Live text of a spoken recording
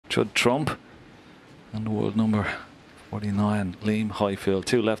Judd Trump and the world number 49 Liam Highfield,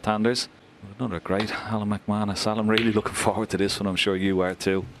 two left-handers. Another great Alan McManus. Alan, really looking forward to this one. I'm sure you are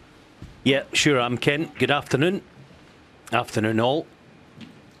too. Yeah, sure I'm, Ken. Good afternoon. Afternoon all.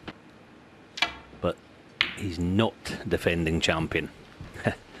 But he's not defending champion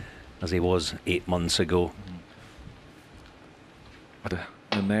as he was 8 months ago.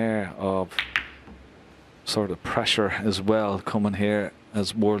 An air of sort of pressure as well coming here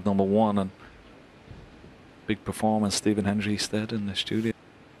as world number one, and big performance. Stephen Hendry Stead in the studio.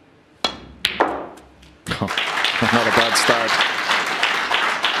 Not a bad start.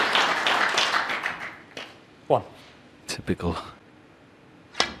 One. Typical.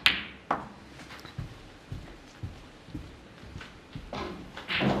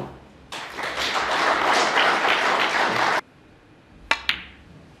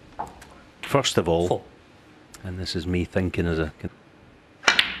 First of all, 4. and this is me thinking as a...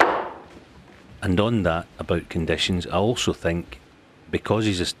 And on that, about conditions, I also think, because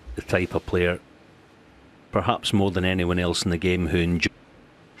he's the type of player, perhaps more than anyone else in the game, who enjoys...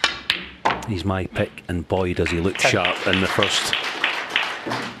 He's my pick, and boy does he look 10. sharp in the first.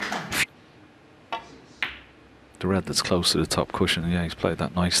 The red that's close to the top cushion, yeah, he's played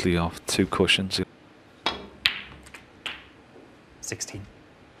that nicely off 2 cushions. 16.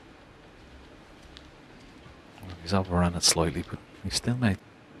 He's overrun it slightly, but he still made.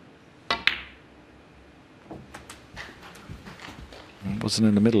 Wasn't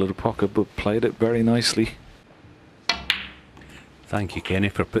in the middle of the pocket, but played it very nicely. Thank you, Kenny,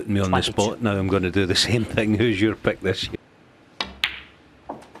 for putting me on 22. the spot. Now I'm going to do the same thing. Who's your pick this year?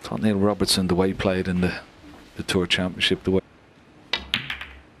 Thought Neil Robertson, the way he played in the Tour Championship, the way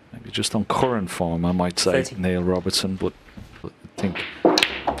maybe just on current form, I might say 30. Neil Robertson, but I think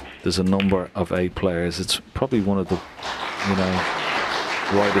there's a number of A players. It's probably one of the, you know,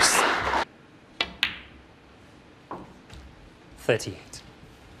 widest. 38.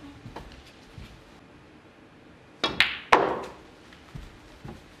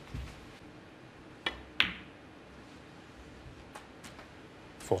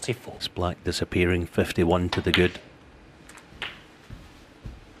 It's black disappearing, 51 to the good.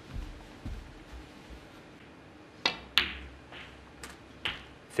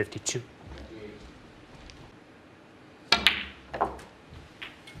 $52.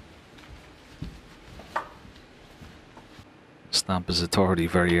 Stamp his authority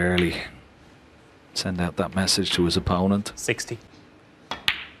very early. Send out that message to his opponent. 60.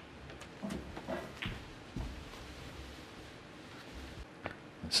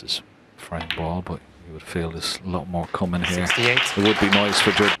 This is frame ball, but you would feel there's a lot more coming here. 68. It would be nice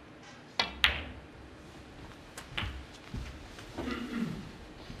for Judd.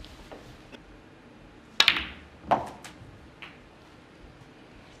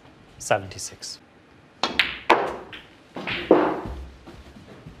 $76.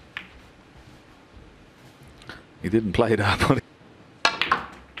 He didn't play that, but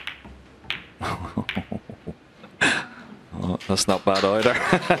oh, that's not bad either.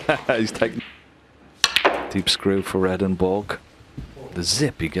 He's taking deep screw for red and bulk. The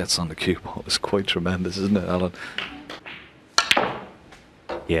zip he gets on the cue ball is quite tremendous, isn't it, Alan?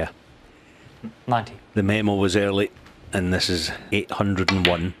 Yeah. 90. The memo was early, and this is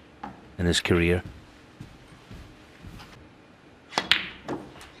 801 in his career.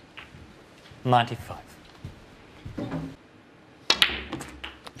 95.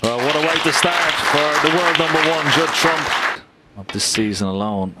 Well, what a way to start for the world number one, Judd Trump, of this season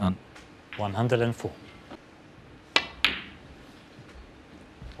alone. And 104.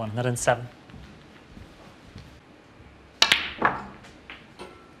 107.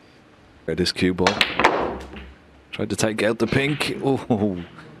 this cue ball. Tried to take out the pink. Oh,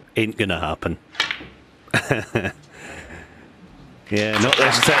 ain't gonna happen. Yeah, not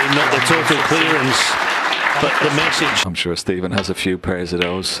this time, not the total clearance, but the message. I'm sure Stephen has a few pairs of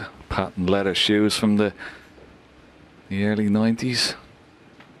those patent leather shoes from the early 90s.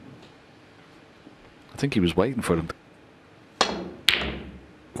 I think he was waiting for them.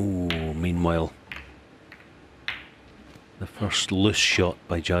 Oh, meanwhile, the first loose shot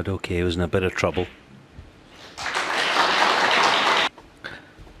by Judd, okay, was in a bit of trouble. I'll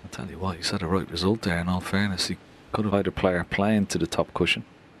tell you what, he's had a right result there, in all fairness. He could have had a player playing to the top cushion.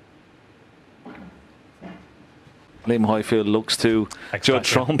 Liam Highfield looks to Judd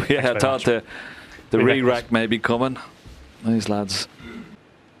Trump. Yeah, I thought the re-rack may be coming. These lads.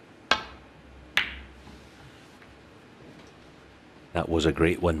 That was a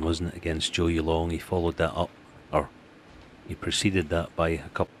great win, wasn't it, against Joe Long? He followed that up, or he preceded that by a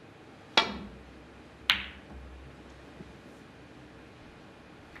couple.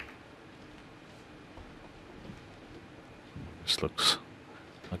 This looks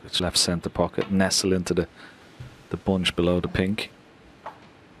like it's left centre pocket, nestle into the bunch below the pink.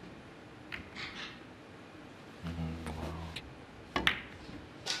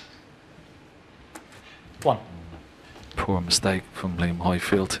 One. Poor mistake from Liam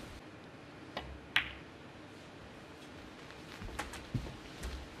Highfield.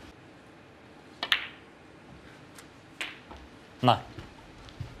 Nine.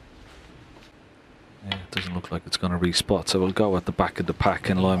 Yeah, it doesn't look like it's going to respot, so we'll go at the back of the pack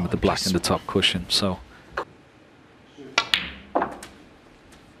in line with the black in the top cushion. So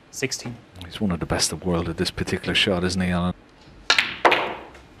 16. he's one of the best in the world at this particular shot, isn't he, Alan?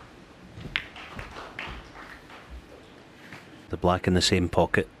 The black in the same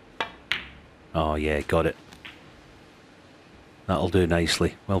pocket. Oh yeah, got it. That'll do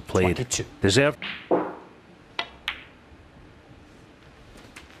nicely. Well played. 22. Deserved.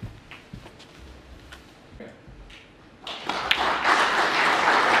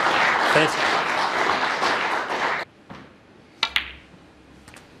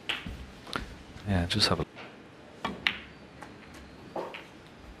 Yeah, just have a...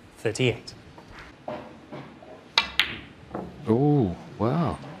 38. Oh,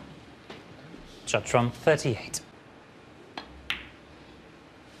 wow. Judd Trump, 38.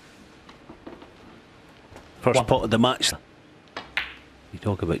 First One. pot of the match. You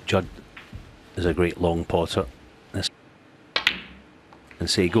talk about Judd as a great long potter. And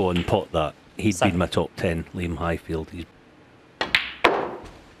say, go on, pot that. He'd Seven. been my top 10, Liam Highfield. He's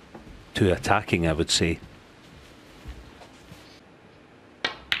too attacking, I would say.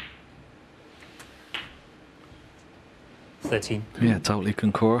 $13. Yeah, totally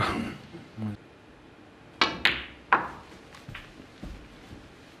concur.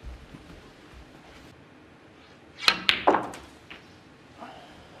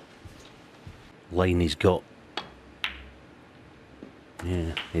 Line he's got.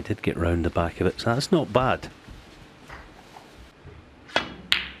 Yeah, he did get round the back of it, so that's not bad.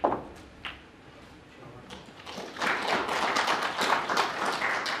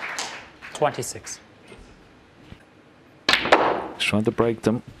 $26. He's trying to break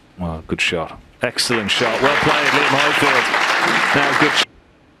them. Well, good shot. Excellent shot. Well played, Liam Highfield. Now, good shot.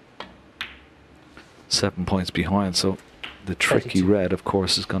 7 points behind, so the tricky 32. red, of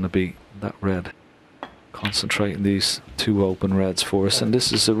course, is going to be that red. Concentrating these two open reds for us, and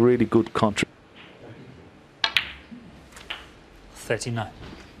this is a really good contribution. 39.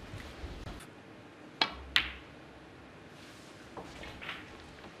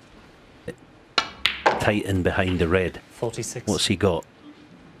 Tight in behind the red. 46. What's he got?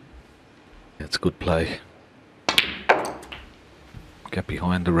 It's good play. Get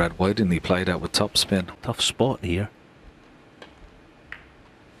behind the red. Why didn't he play that with top spin? Tough spot here.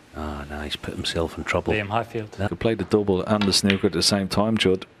 Ah, no, he's put himself in trouble. Liam Highfield. Could play the double and the snooker at the same time,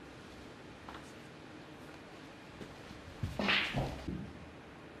 Judd.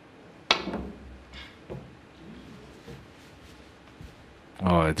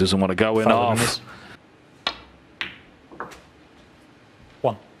 Oh, it doesn't want to go in 5 off. minutes.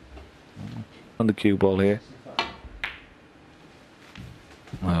 1. On the cue ball here.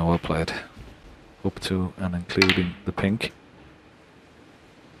 Oh, well played. Up to and including the pink.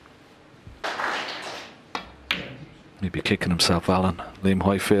 He'd be kicking himself, Alan. Liam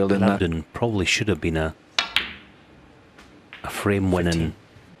Highfield in that. London probably should have been a frame winning, 15.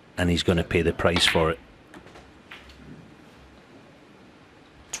 and he's going to pay the price for it.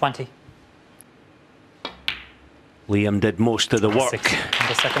 20. Liam did most of the work, 6 in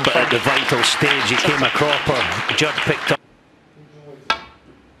the second but at the frame. vital stage he came a cropper. Judd picked up.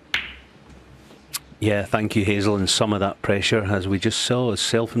 Yeah, thank you, Hazel, and some of that pressure, as we just saw, is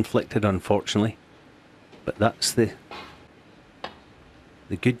self-inflicted, unfortunately. But that's the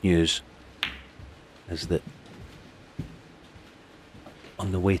good news, is that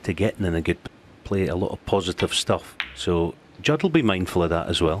on the way to getting in a good play, a lot of positive stuff. So Judd will be mindful of that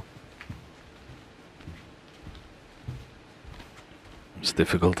as well. It's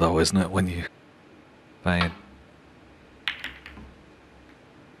difficult though, isn't it, when you playing.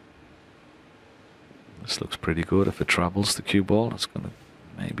 This looks pretty good. If it travels the cue ball, it's going to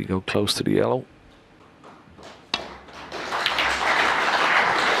maybe go close to the yellow.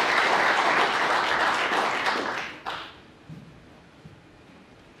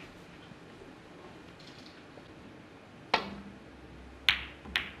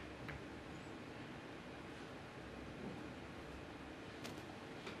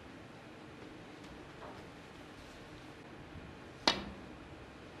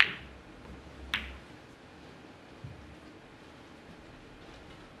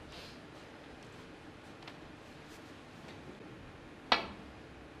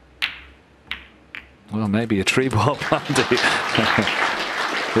 Well, maybe a 3-ball planty.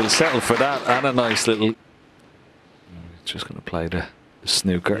 We'll settle for that and a nice little. Just going to play the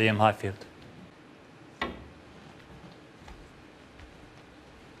snooker. Liam Highfield. Try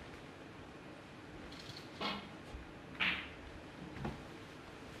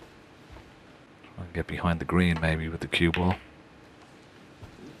and get behind the green maybe with the cue ball.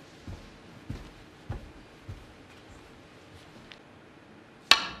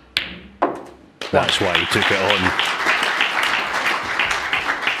 That's why he took it on.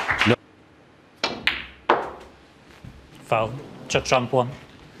 No. Foul. Judd Trump 1.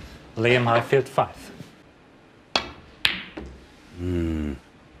 Liam Highfield 5. The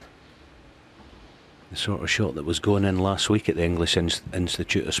sort of shot that was going in last week at the English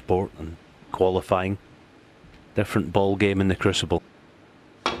Institute of Sport and qualifying. Different ball game in the Crucible.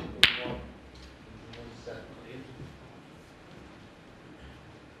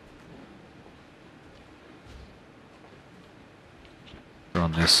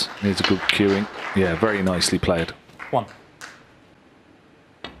 On this, needs a good cueing. Yeah, very nicely played. 1.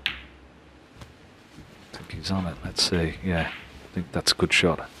 I think he's on it. Let's see. Yeah, I think that's a good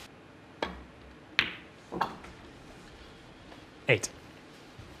shot. 8.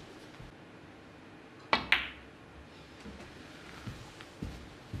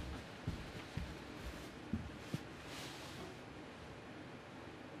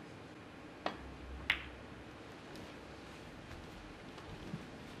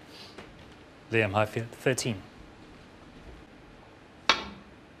 Liam Highfield 13.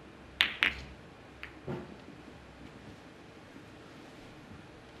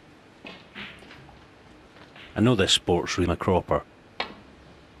 I know this sport's really a cropper.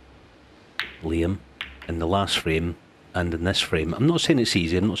 Liam, in the last frame and in this frame, I'm not saying it's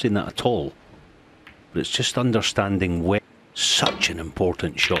easy, I'm not saying that at all. But it's just understanding when such an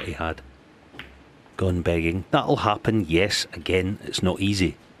important shot he had. Gone begging. That'll happen, yes, again, it's not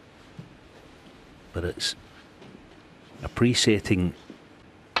easy. But it's appreciating.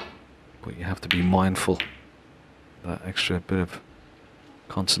 But you have to be mindful. That extra bit of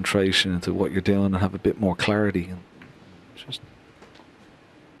concentration into what you're doing and have a bit more clarity. And just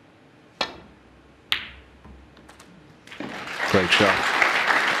great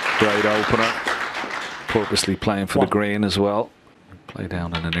shot. Great opener. Purposely playing for the green as well. Play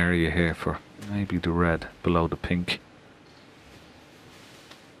down in an area here for maybe the red below the pink.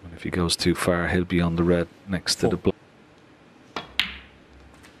 And if he goes too far, he'll be on the red next to the black.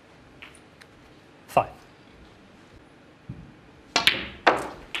 5.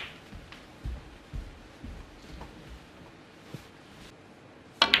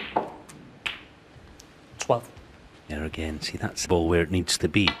 There again, see, that's the ball where it needs to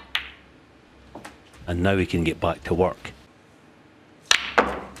be. And now he can get back to work.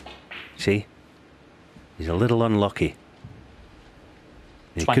 See? He's a little unlucky.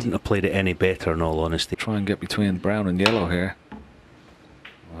 He 20. couldn't have played it any better, in all honesty. Try and get between brown and yellow here.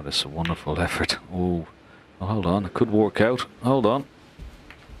 Oh, that's a wonderful effort. Oh, hold on, it could work out. Hold on.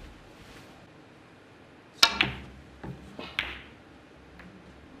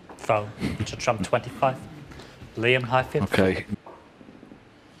 Foul. Judd Trump 25. Liam Highfield. Okay.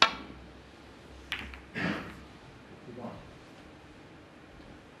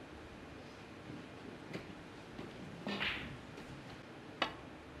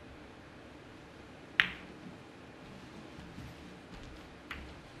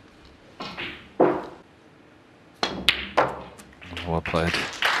 Well played.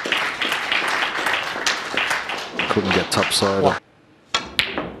 Couldn't get topside.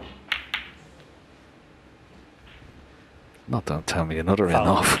 Not don't tell me another in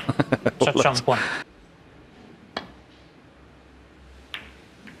off. Judd Trump 1.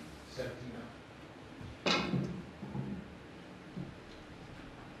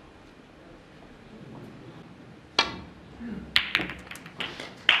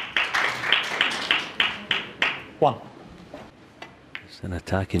 It's an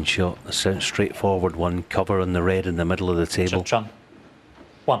attacking shot, a straightforward one, cover on the red in the middle of the table. Judd Trump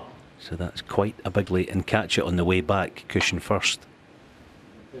 1. So that's quite a big lead, and catch it on the way back, cushion first.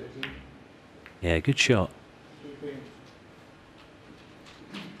 Yeah, good shot.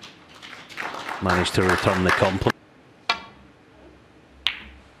 Managed to return the compliment.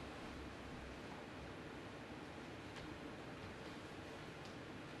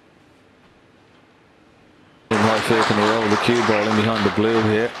 Highfield can roll the cue ball in behind the blue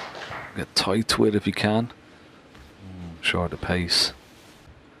here. Get tight to it if you can. Short the pace.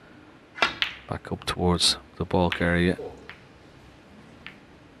 Back up towards the bulk area.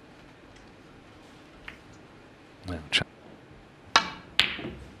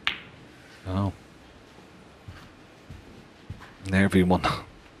 Oh. nervy one.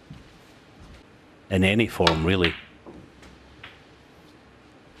 In any form, really.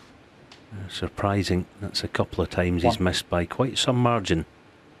 Surprising. That's a couple of times he's missed by quite some margin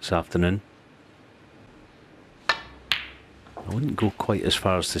this afternoon. I wouldn't go quite as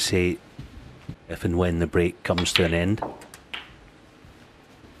far as to say if and when the break comes to an end.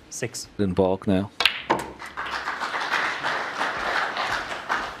 6. In balk now.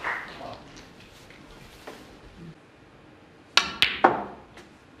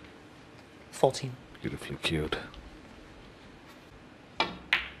 $14. Beautifully cued.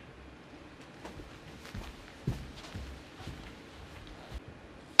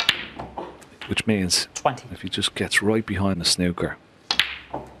 Which means 20. if he just gets right behind the snooker.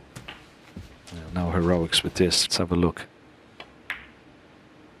 No heroics with this. Let's have a look.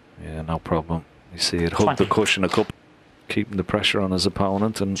 Yeah, no problem. You see it hug the cushion a couple, keeping the pressure on his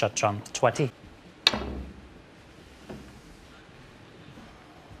opponent. And Judd Trump 20.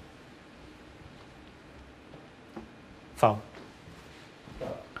 Foul.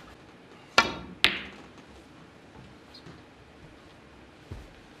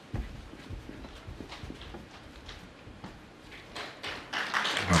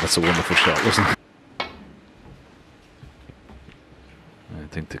 oh, that's a wonderful shot, wasn't it? I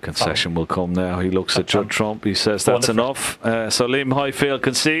think the concession will come now. He looks at Judd Trump. He says that's enough. So Liam Highfield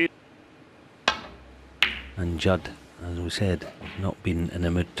concede. And Judd, as we said, not been in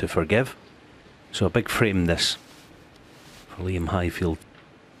a mood to forgive. So a big frame this for Liam Highfield.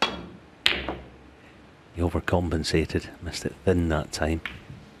 He overcompensated, missed it thin that time.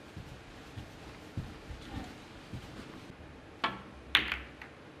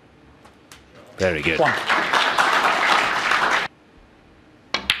 Very good. One.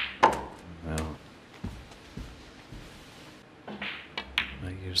 Well, I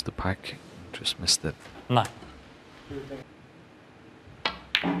used the pack, just missed it. 9.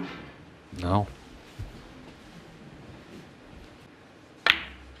 No.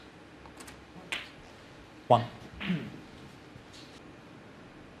 One.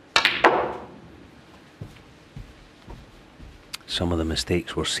 Some of the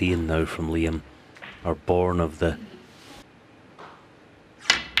mistakes we're seeing now from Liam are born of the...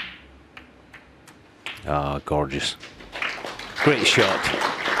 Ah, gorgeous. Great shot.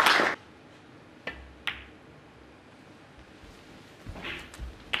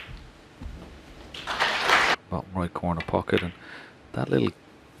 Bottom right corner pocket, and that little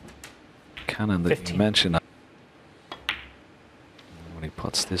cannon that 15. you mentioned, when he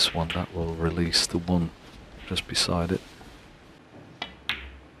puts this one, that will release the one just beside it.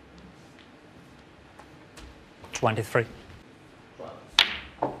 23.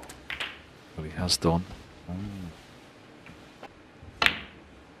 Well, he has done.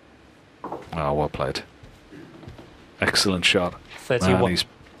 Oh, well played. Excellent shot. 31. And he's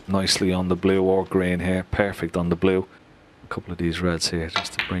nicely on the blue or green here. Perfect on the blue. A couple of these reds here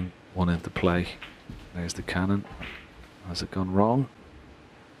just to bring one into play. There's the cannon. Has it gone wrong?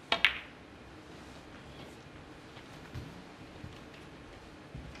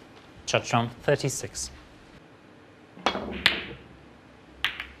 Judd Trump 36.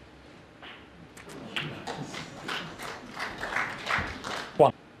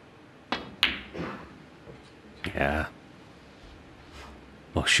 One. Yeah.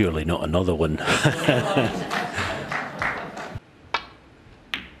 Well, surely not another one.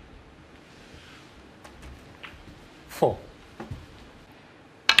 Four.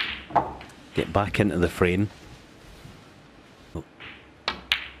 Get back into the frame. Oh.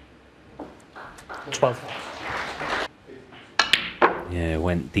 12. Yeah,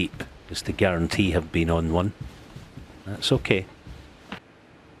 went deep just to guarantee have been on one. That's okay.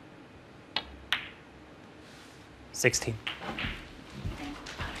 16.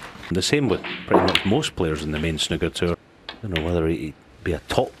 The same with pretty much most players in the main snooker tour. I don't know whether he'd be a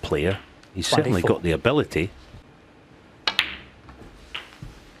top player. He's certainly 24. got the ability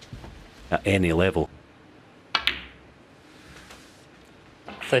at any level.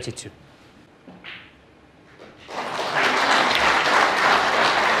 32.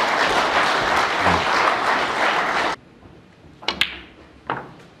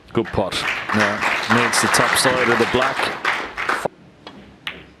 Good pot. Yeah, needs the top side of the black.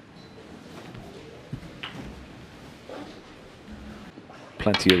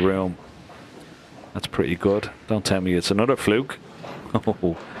 Plenty of room. That's pretty good. Don't tell me it's another fluke.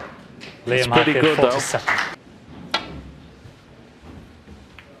 Oh, that's Liam pretty Highfield, good 47.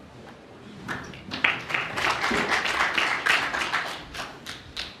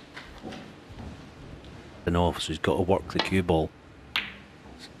 Off, so he's got to work the cue ball.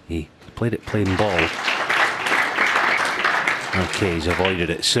 He played it plain ball. Okay, he's avoided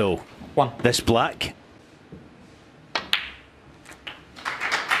it. So, 1. this black.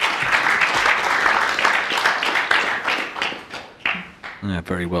 Yeah,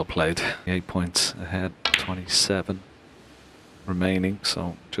 very well played. 8 points ahead, 27 remaining.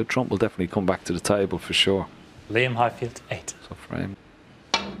 So Judd Trump will definitely come back to the table for sure. Liam Highfield, 8. So frame.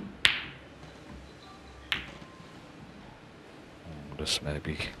 This may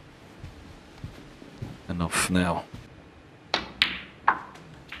be enough now.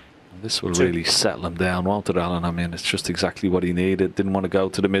 This will 2. really settle him down, won't it, Alan? I mean, it's just exactly what he needed. Didn't want to go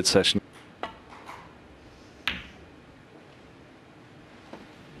to the mid-session.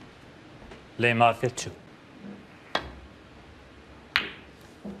 Liam Highfield, 2.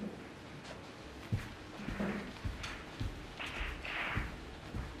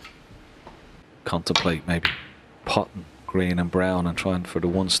 Contemplate maybe potting green and brown and trying for the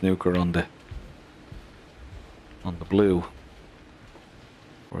one snooker on the blue,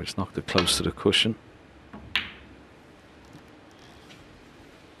 where he's knocked it close to the cushion.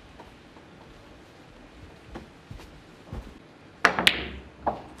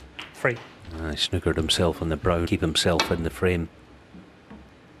 Free. He snookered himself on the brown, keep himself in the frame.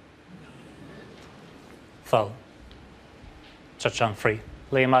 Foul. Touchdown free.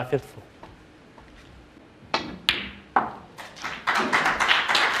 Liam Highfield, 4.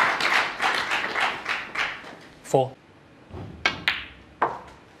 Four.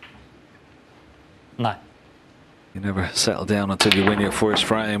 9. You never settle down until you win your first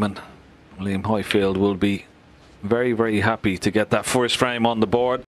frame, and Liam Highfield will be very, very happy to get that first frame on the board.